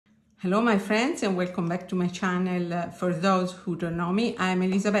Hello my friends and welcome back to my channel. For those who don't know me, I'm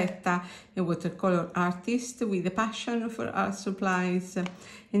Elisabetta, a watercolor artist with a passion for art supplies,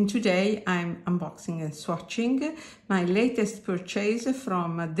 and today I'm unboxing and swatching my latest purchase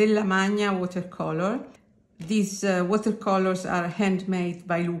from Della Magna Watercolor. These watercolors are handmade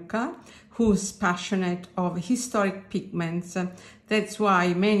by Luca, who's passionate of historic pigments. That's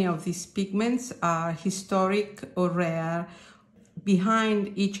why many of these pigments are historic or rare.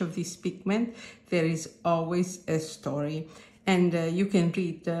 Behind each of these pigments, there is always a story, and you can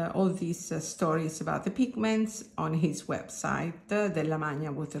read all these stories about the pigments on his website, Della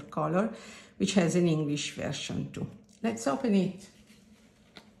Magna Watercolor, which has an English version too. Let's open it.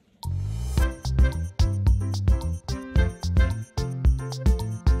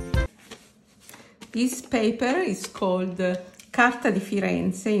 This paper is called Carta di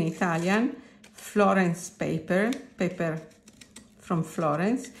Firenze in Italian, Florence paper from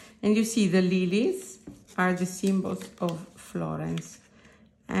Florence, and you see the lilies are the symbols of Florence,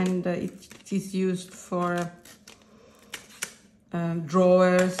 and it is used for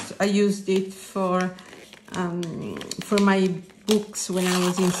drawers. I used it for my books when I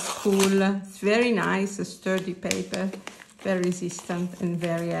was in school. It's very nice, a sturdy paper, very resistant and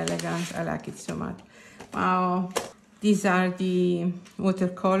very elegant. I like it so much. Wow, these are the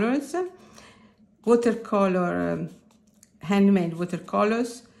watercolors. Handmade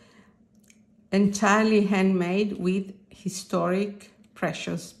watercolors, entirely handmade with historic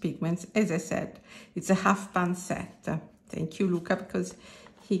precious pigments. As I said, it's a half-pound set. Thank you, Luca, because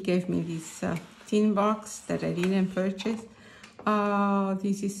he gave me this tin box that I didn't purchase. Oh,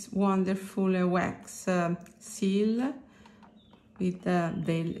 this is wonderful, a wax seal with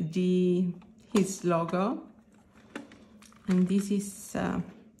his logo. And this is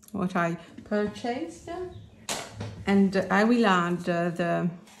what I purchased. And I will add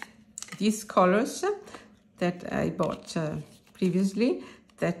these colors that I bought previously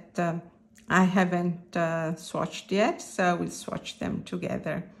that I haven't swatched yet, so I will swatch them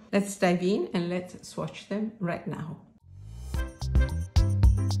together. Let's dive in and let's swatch them right now.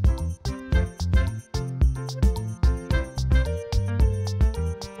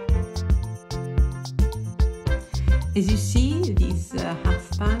 As you see, these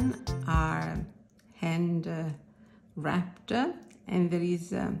half pan are hand wrapped, and there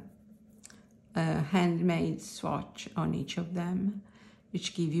is a handmade swatch on each of them,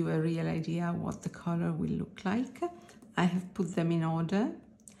 which give you a real idea what the color will look like. I have put them in order,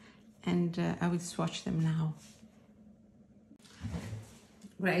 and I will swatch them now.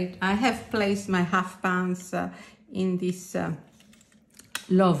 Great, I have placed my half pans in this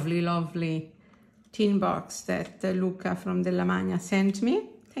lovely tin box that Luca from Della Magna sent me.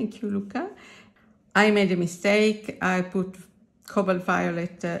 Thank you, Luca. I made a mistake. I put cobalt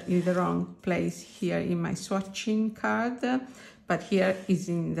violet in the wrong place here in my swatching card, but here is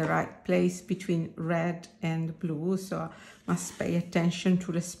in the right place between red and blue, so I must pay attention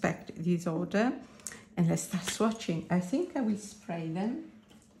to respect this order. And let's start swatching. I think I will spray them.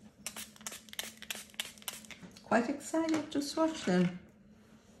 Quite excited to swatch them.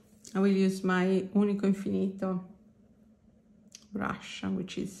 I will use my Unico Infinito brush,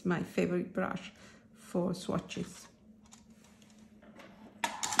 which is my favorite brush for swatches.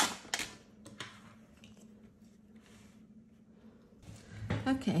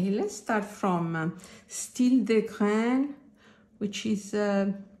 Okay, let's start from Style de Grain, which is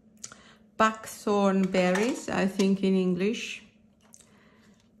buckthorn berries, I think in English.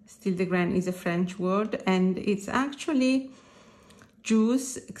 Style de Grain is a French word, and it's actually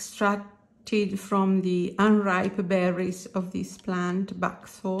juice extracted from the unripe berries of this plant,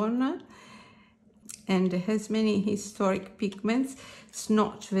 buckthorn, and it has many historic pigments. It's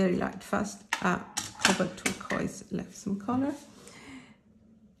not very light fast. Cobalt turquoise left some color,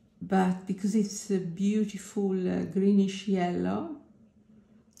 but because it's a beautiful greenish yellow,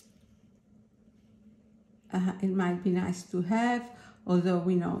 it might be nice to have, although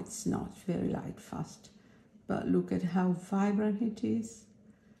we know it's not very light fast. But look at how vibrant it is.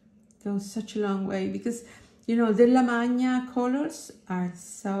 It goes such a long way, because you know, the Della Magna colors are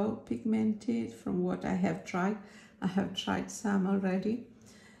so pigmented from what I have tried. I have tried some already,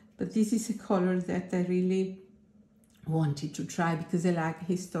 but this is a color that I really wanted to try because I like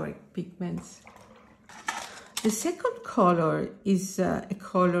historic pigments. The second color is a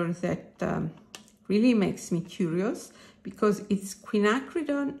color that really makes me curious because it's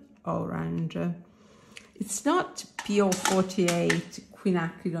quinacridone orange. It's not P048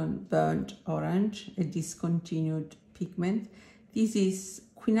 quinacridone burnt orange, a discontinued pigment. This is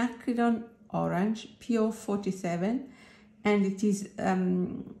quinacridone orange, P047, and it is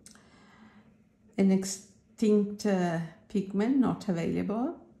an extinct pigment, not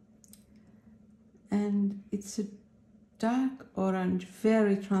available. And it's a dark orange,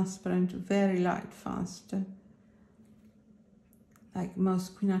 very transparent, very light fast. Like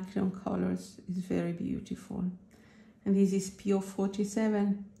most quinacridone colors, is very beautiful. And this is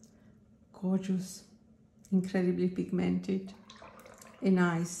PO47, gorgeous, incredibly pigmented. A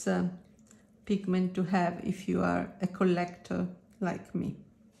nice pigment to have if you are a collector like me.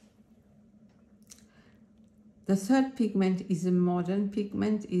 The third pigment is a modern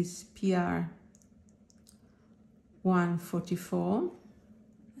pigment, is PR 144,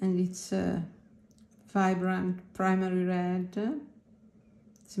 and it's a vibrant primary red.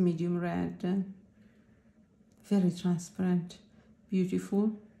 It's medium red, very transparent,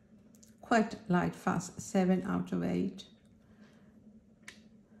 beautiful, quite light fast, 7 out of 8.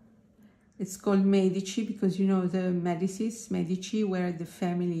 It's called Medici because, you know, the Medici were the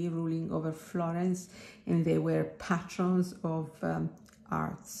family ruling over Florence, and they were patrons of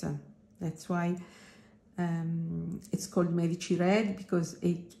arts. That's why it's called Medici Red, because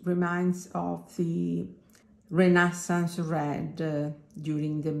it reminds of the Renaissance red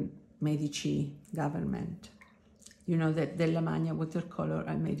during the Medici government. You know that Della Magna Watercolor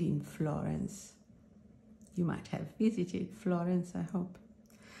are made in Florence. You might have visited Florence, I hope.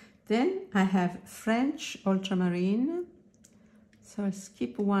 Then I have French ultramarine, so I'll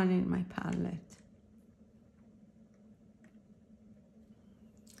skip one in my palette.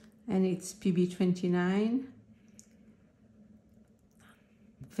 And it's PB29,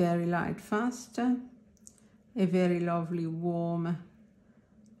 very light fast, a very lovely warm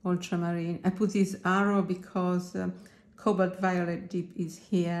ultramarine. I put this arrow because cobalt violet deep is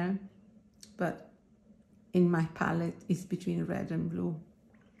here, but in my palette is between red and blue.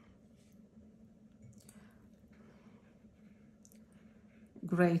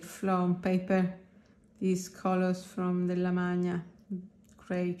 Great flow on paper, these colors from Della Magna,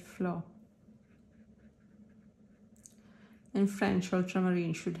 great flow. And French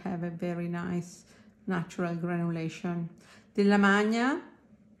ultramarine should have a very nice natural granulation. Della Magna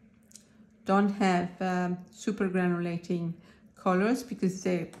don't have super granulating colors because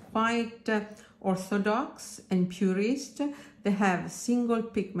they're quite orthodox and purist. They have single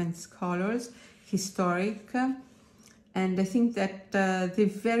pigments colors, historic, and I think that they're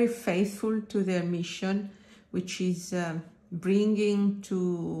very faithful to their mission, which is bringing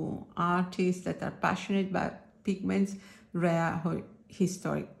to artists that are passionate about pigments rare or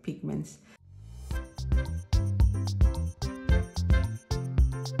historic pigments.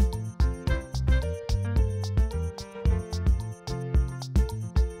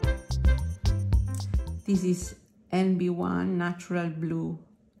 This is NB1 Natural Blue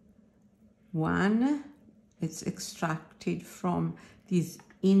 1. It's extracted from this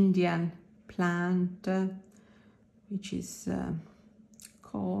Indian plant, which is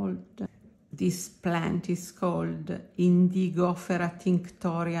called, this plant is called Indigofera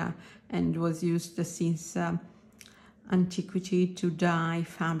tinctoria and was used since antiquity to dye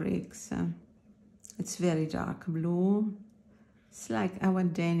fabrics. It's very dark blue. It's like our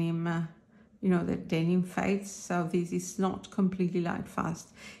denim. You know, the denim fades, so this is not completely light fast.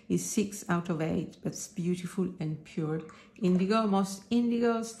 It's 6 out of 8, but it's beautiful and pure indigo. Most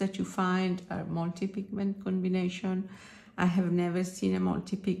indigos that you find are multi-pigment combination. I have never seen a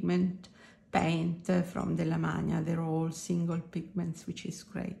multi-pigment paint from Della Magna. They're all single pigments, which is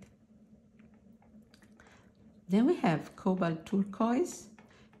great. Then we have Cobalt Turquoise,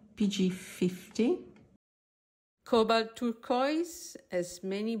 PG50. Cobalt turquoise has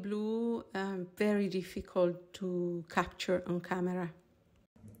many blue, very difficult to capture on camera.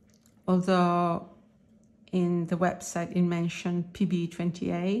 Although in the website it mentioned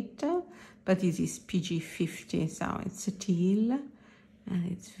PB28, but this is PG50, so it's a teal, and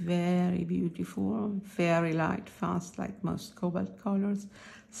it's very beautiful, very light, fast, like most cobalt colors,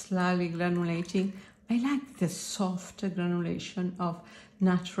 slightly granulating. I like the soft granulation of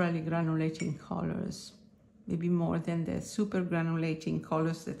naturally granulating colors. Maybe more than the super granulating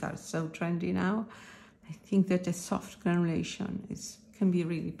colors that are so trendy now. I think that a soft granulation can be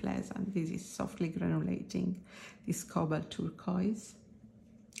really pleasant. This is softly granulating, this cobalt turquoise.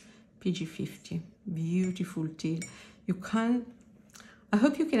 PG50, beautiful teal. I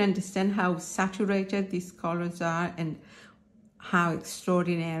hope you can understand how saturated these colors are and how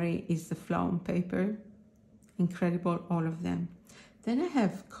extraordinary is the flow on paper. Incredible, all of them. Then I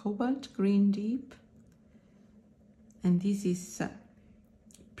have Cobalt Green Deep. And this is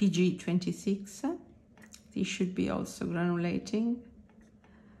PG26. This should be also granulating.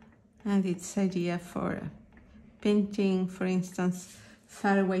 And it's idea for painting, for instance,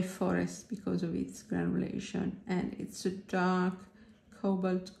 faraway forest because of its granulation, and it's a dark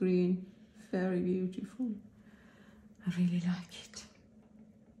cobalt green, very beautiful. I really like it.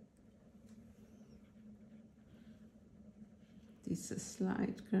 This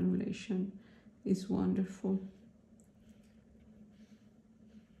slight granulation is wonderful.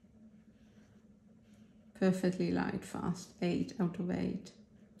 Perfectly light fast, 8 out of 8.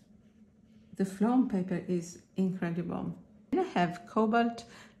 The foam paper is incredible. And I have cobalt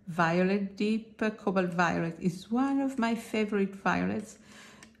violet deep. Cobalt violet is one of my favorite violets.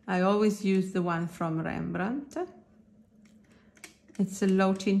 I always use the one from Rembrandt. It's a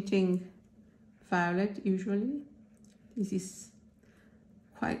low tinting violet usually. This is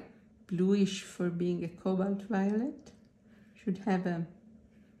quite bluish for being a cobalt violet. Should have a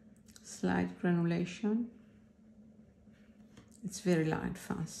slight granulation. It's very light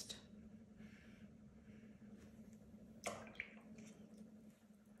fast.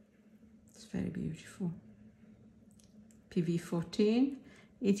 It's very beautiful. PV14.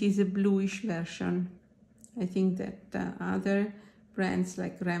 It is a bluish version. I think that other brands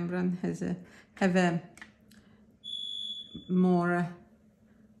like Rembrandt have a more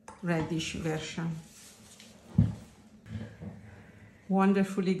reddish version.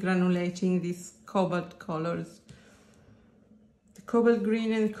 Wonderfully granulating these cobalt colors. The cobalt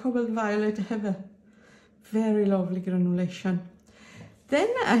green and cobalt violet have a very lovely granulation. Then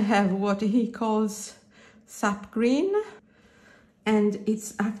I have what he calls sap green, and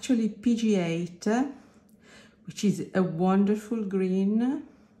it's actually PG8, which is a wonderful green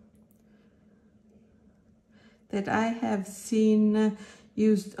that I have seen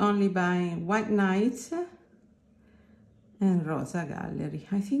used only by White Knights and Rosa Gallery.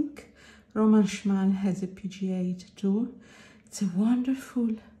 I think Roman Schmal has a PG8 too. It's a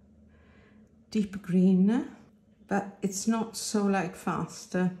wonderful deep green, but it's not so light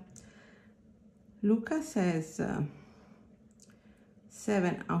fast. Luca says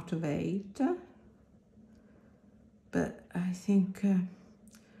 7 out of 8, but I think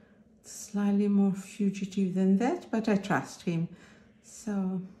it's slightly more fugitive than that, but I trust him.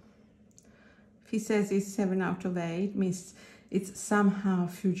 So if he says it's 7 out of 8, means it's somehow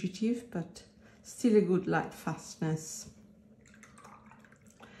fugitive, but still a good light fastness.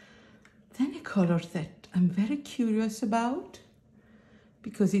 Then a color that I'm very curious about,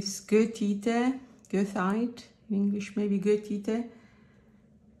 because it's goethite, in English maybe goethite,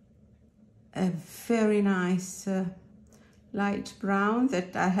 a very nice light brown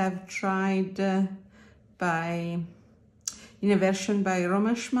that I have tried in a version by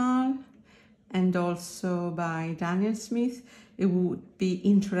Roman Schmal and also by Daniel Smith. It would be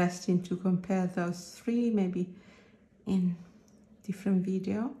interesting to compare those three, maybe in different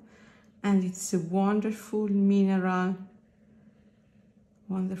video. And it's a wonderful mineral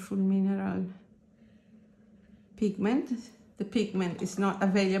pigment. The pigment is not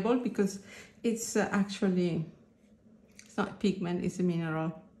available because it's actually, it's not pigment, it's a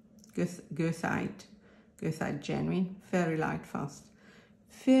mineral, goethite genuine, very light fast,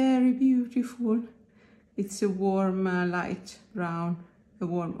 very beautiful. It's a warm light brown, a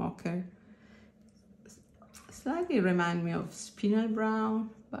warm ochre. Slightly remind me of spinel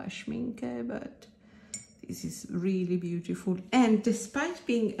brown by Schminke, but this is really beautiful. And despite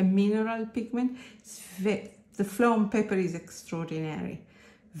being a mineral pigment, the foam paper is extraordinary.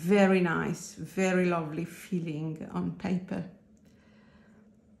 Very nice, very lovely feeling on paper.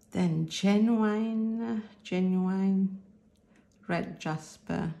 Then genuine red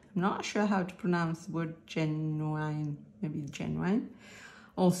jasper. I'm not sure how to pronounce the word genuine, maybe genuine.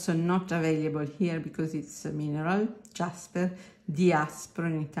 Also not available here because it's a mineral, jasper, diaspro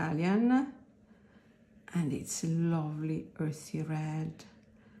in Italian. And it's a lovely earthy red.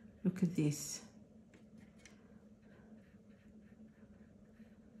 Look at this.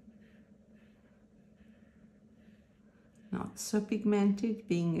 Not so pigmented,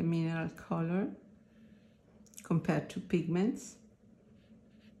 being a mineral color compared to pigments,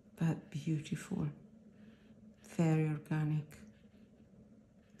 but beautiful, very organic,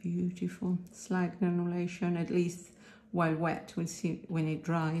 beautiful, slight granulation, at least while wet. We'll see when it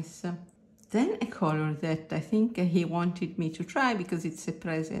dries. Then a color that I think he wanted me to try because it's a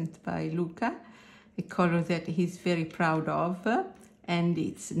present by Luca, a color that he's very proud of, and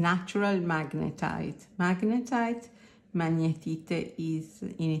it's natural magnetite. Magnetite is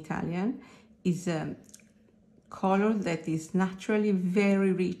in Italian, is a color that is naturally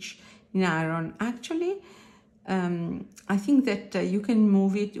very rich in iron. Actually, I think that you can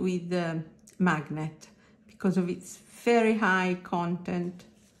move it with a magnet because of its very high content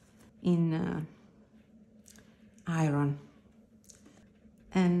in iron.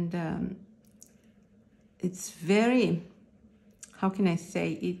 and it's very, how can I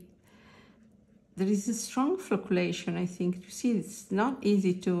say it, there is a strong flocculation, I think. You see, it's not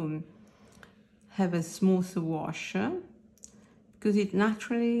easy to have a smooth wash because it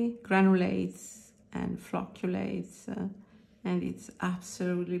naturally granulates and flocculates, and it's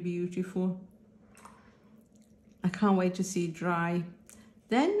absolutely beautiful. I can't wait to see it dry.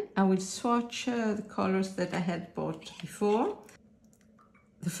 Then I will swatch the colors that I had bought before.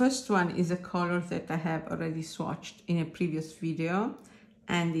 The first one is a color that I have already swatched in a previous video,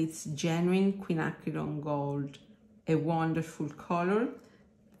 and it's genuine quinacridone gold, a wonderful color,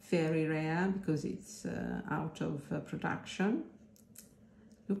 very rare because it's out of production.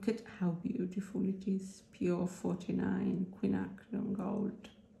 Look at how beautiful it is, pure 49 quinacridone gold.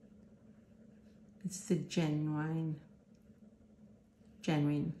 It's the genuine,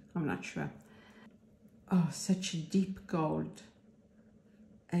 I'm not sure. Oh, such a deep gold.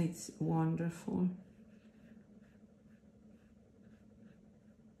 It's wonderful.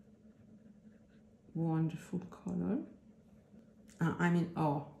 Wonderful color. I'm in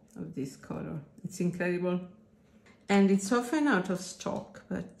awe of this color. It's incredible. And it's often out of stock,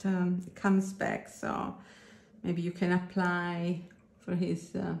 but it comes back, so maybe you can apply for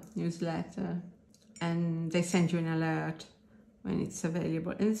his newsletter and they send you an alert when it's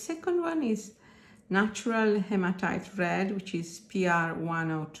available. And the second one is Natural Hematite Red, which is PR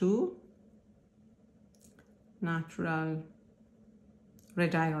 102. Natural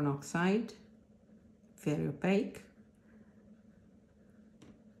red iron oxide, very opaque.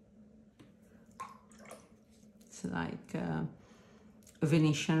 It's like a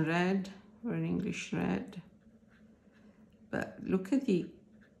Venetian red or an English red. But look at the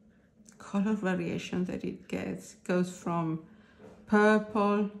color variation that it gets. It goes from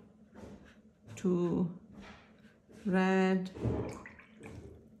purple to red.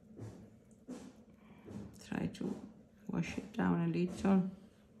 Try to wash it down a little.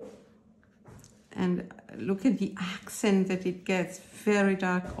 And look at the accent that it gets, very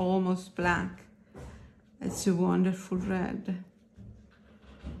dark, almost black. It's a wonderful red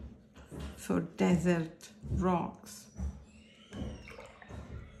for desert rocks.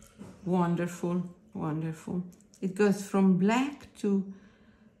 Wonderful, wonderful. It goes from black to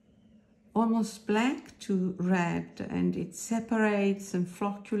almost black to red, and it separates and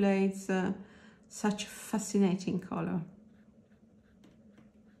flocculates. Such a fascinating color.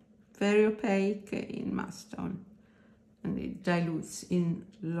 Very opaque in mastone, and it dilutes in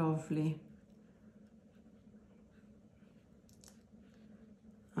lovely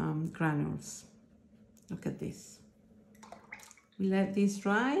granules. Look at this. We let this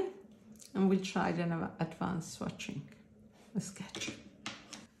dry and we'll try the advanced swatching, a sketch.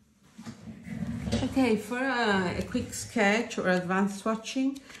 Okay, for a quick sketch or advanced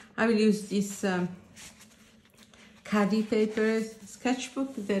swatching, I will use this Caddy paper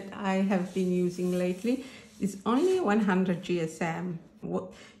sketchbook that I have been using lately. It's only 100 GSM.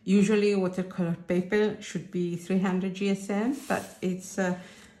 Usually watercolor paper should be 300 GSM, but it's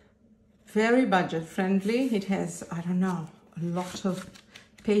very budget friendly. It has, I don't know, a lot of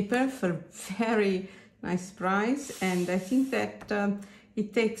paper for very nice price, and I think that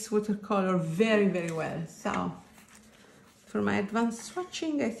it takes watercolor very, very well. So for my advanced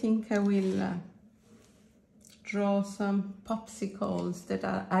swatching, I think I will draw some popsicles that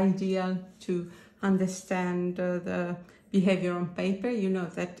are ideal to understand the behavior on paper. You know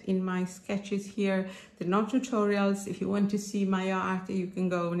that in my sketches here, they're not tutorials. If you want to see my art, you can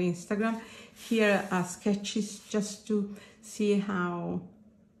go on Instagram. Here are sketches just to see how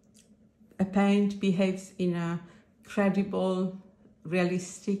a paint behaves in a credible,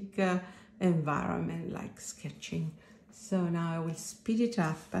 realistic environment like sketching. So now I will speed it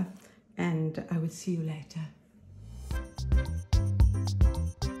up and I will see you later.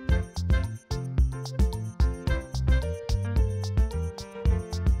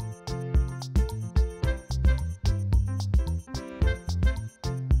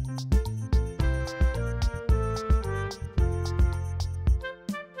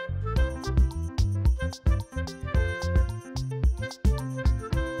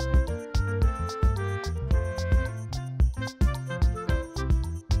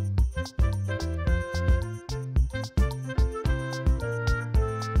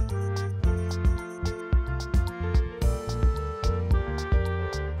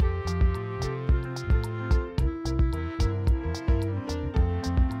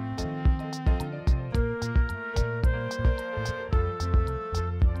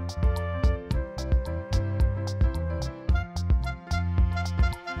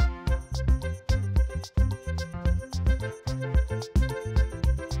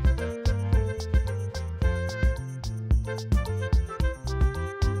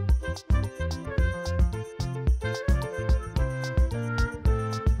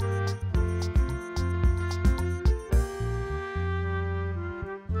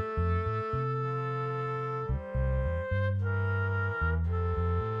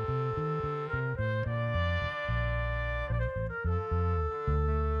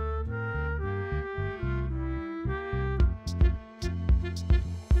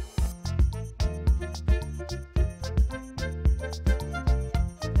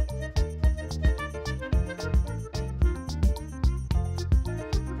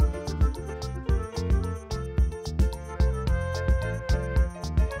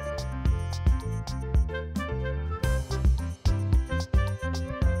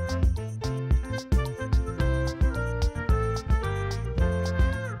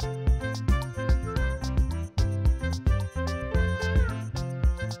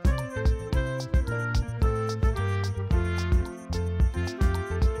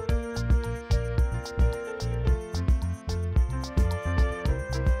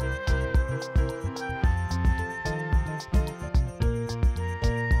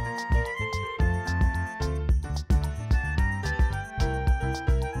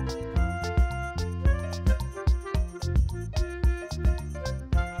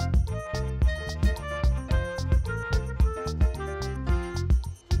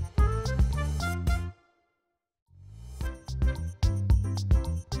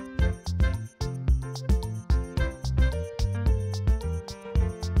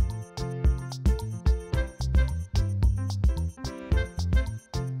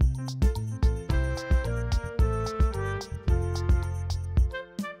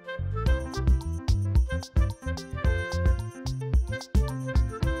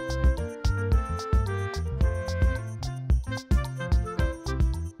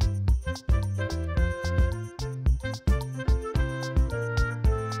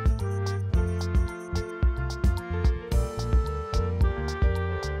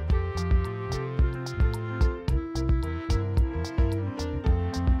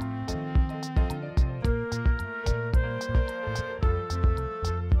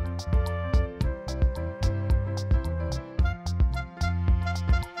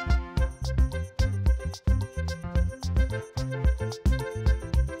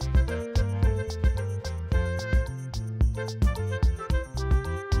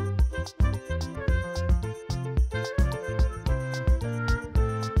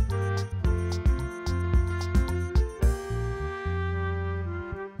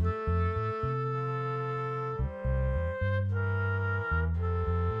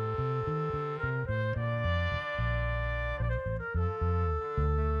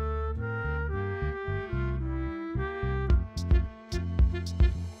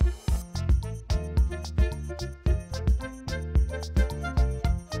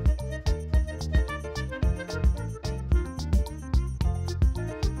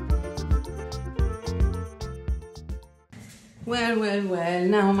 Well,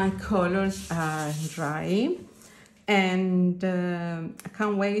 now my colors are dry, and I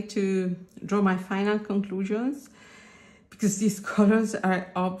can't wait to draw my final conclusions, because these colors are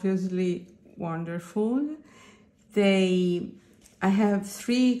obviously wonderful. I have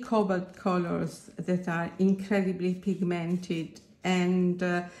 3 cobalt colors that are incredibly pigmented, and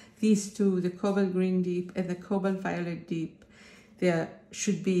these 2, the cobalt green deep and the cobalt violet deep, they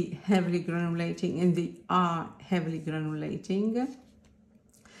should be heavily granulating, and they are heavily granulating.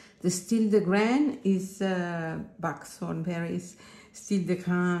 The Style de Grain is buckthorn berries. Style de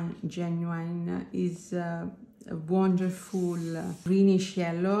Grain genuine is a wonderful greenish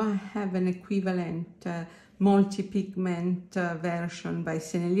yellow. I have an equivalent multi-pigment version by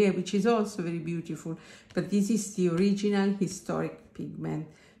Sennelier, which is also very beautiful, but this is the original historic pigment.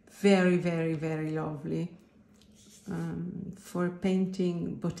 Very, very, very lovely. For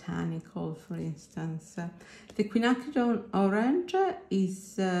painting botanical, for instance. The quinacridone orange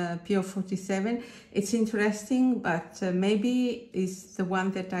is PO47. It's interesting, but maybe it's the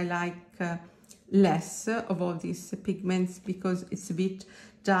one that I like less of all these pigments, because it's a bit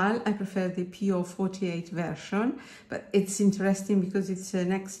dull. I prefer the PO48 version, but it's interesting because it's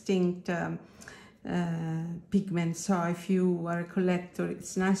an extinct pigment, so if you are a collector,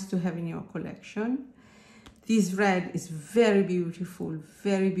 it's nice to have in your collection. This red is very beautiful,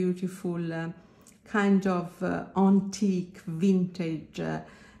 kind of antique, vintage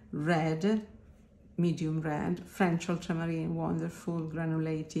red, medium red, French ultramarine, wonderful,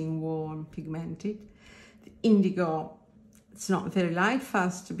 granulating, warm, pigmented. The indigo, it's not very light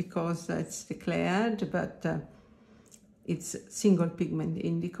fast because it's declared, but it's single pigment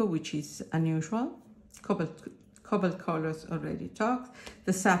indigo, which is unusual. Cobalt colors already talked.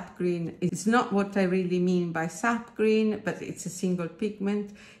 The sap green is not what I really mean by sap green, but it's a single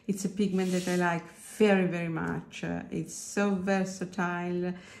pigment. It's a pigment that I like very, very much. It's so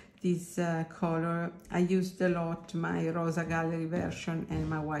versatile, this color. I used a lot my Rosa Gallery version and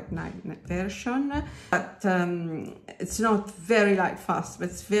my White Night version, but it's not very light fast, but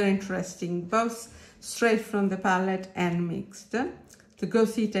it's very interesting, both straight from the palette and mixed. The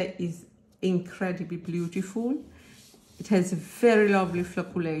Gothita is incredibly beautiful. It has a very lovely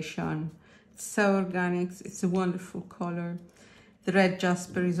flocculation. It's so organic, it's a wonderful color. The red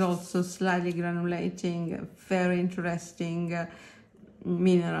jasper is also slightly granulating, very interesting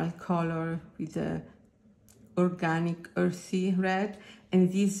mineral color with a organic earthy red.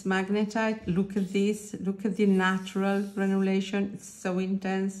 And this magnetite, look at this, look at the natural granulation, it's so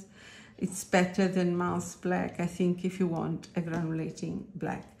intense. It's better than mouse black, I think, if you want a granulating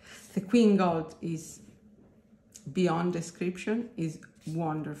black. The Queen Gold is beyond description, is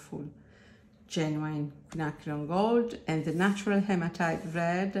wonderful. Genuine quinacridone gold, and the natural hematite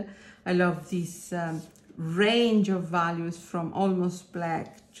red. I love this range of values from almost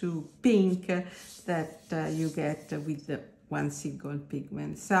black to pink that you get with the one single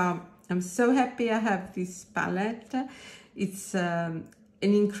pigment. So I'm so happy I have this palette. It's an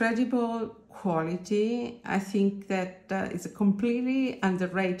incredible quality. I think that it's a completely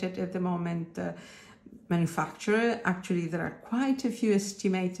underrated at the moment manufacturer. Actually, there are quite a few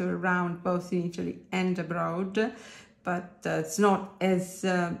estimators around, both in Italy and abroad, but it's not as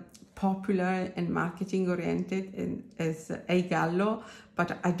popular and marketing oriented as A Gallo,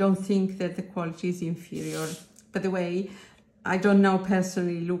 but I don't think that the quality is inferior. By the way, I don't know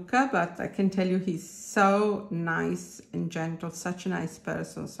personally Luca, but I can tell you he's so nice and gentle, such a nice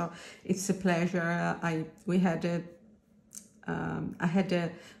person. So it's a pleasure. I had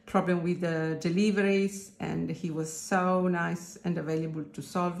a problem with the deliveries, and he was so nice and available to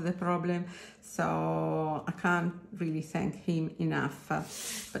solve the problem. So I can't really thank him enough.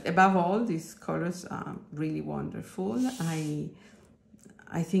 But above all, these colors are really wonderful.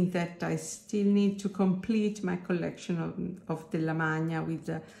 I think that I still need to complete my collection of Della Magna with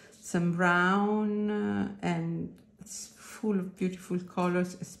some brown, and it's full of beautiful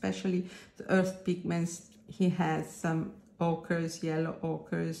colors, especially the earth pigments. He has some ochres, yellow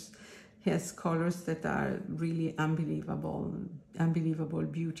ochres. He has colors that are really unbelievable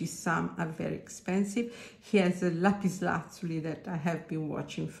beauty. Some are very expensive. He has a lapis lazuli that I have been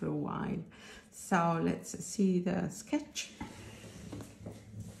watching for a while. So let's see the sketch.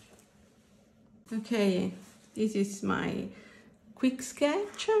 Okay, this is my quick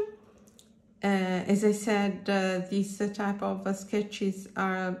sketch. As I said, these type of sketches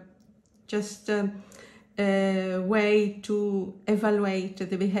are just a way to evaluate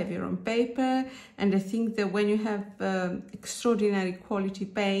the behavior on paper, and I think that when you have extraordinary quality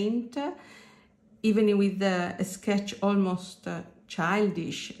paint, even with a sketch almost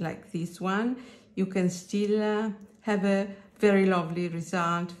childish like this one, you can still have a very lovely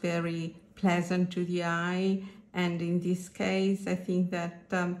result, very pleasant to the eye. And in this case, I think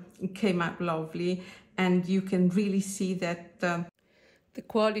that it came out lovely, and you can really see that the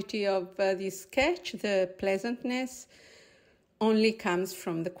quality of this sketch, the pleasantness, only comes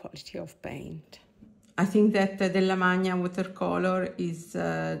from the quality of paint. I think that Della Magna Watercolor is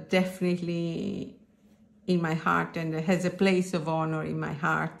definitely in my heart and has a place of honor in my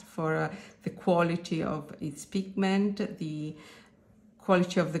heart for the quality of its pigment, the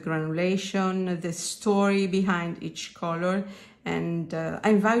quality of the granulation, the story behind each color, and I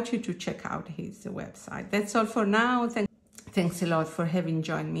invite you to check out his website. That's all for now. Thanks a lot for having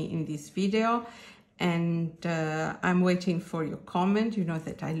joined me in this video, and I'm waiting for your comment. You know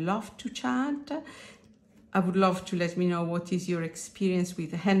that I love to chat. I would love to let me know what is your experience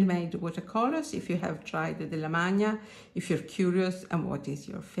with handmade watercolors, if you have tried the Della Magna, if you're curious, and what is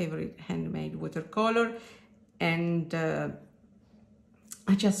your favorite handmade watercolor. And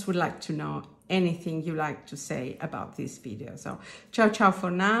I just would like to know anything you like to say about this video. So ciao ciao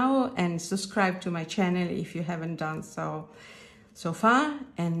for now, and subscribe to my channel if you haven't done so far,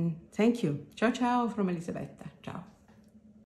 and thank you. Ciao ciao from Elisabetta. Ciao.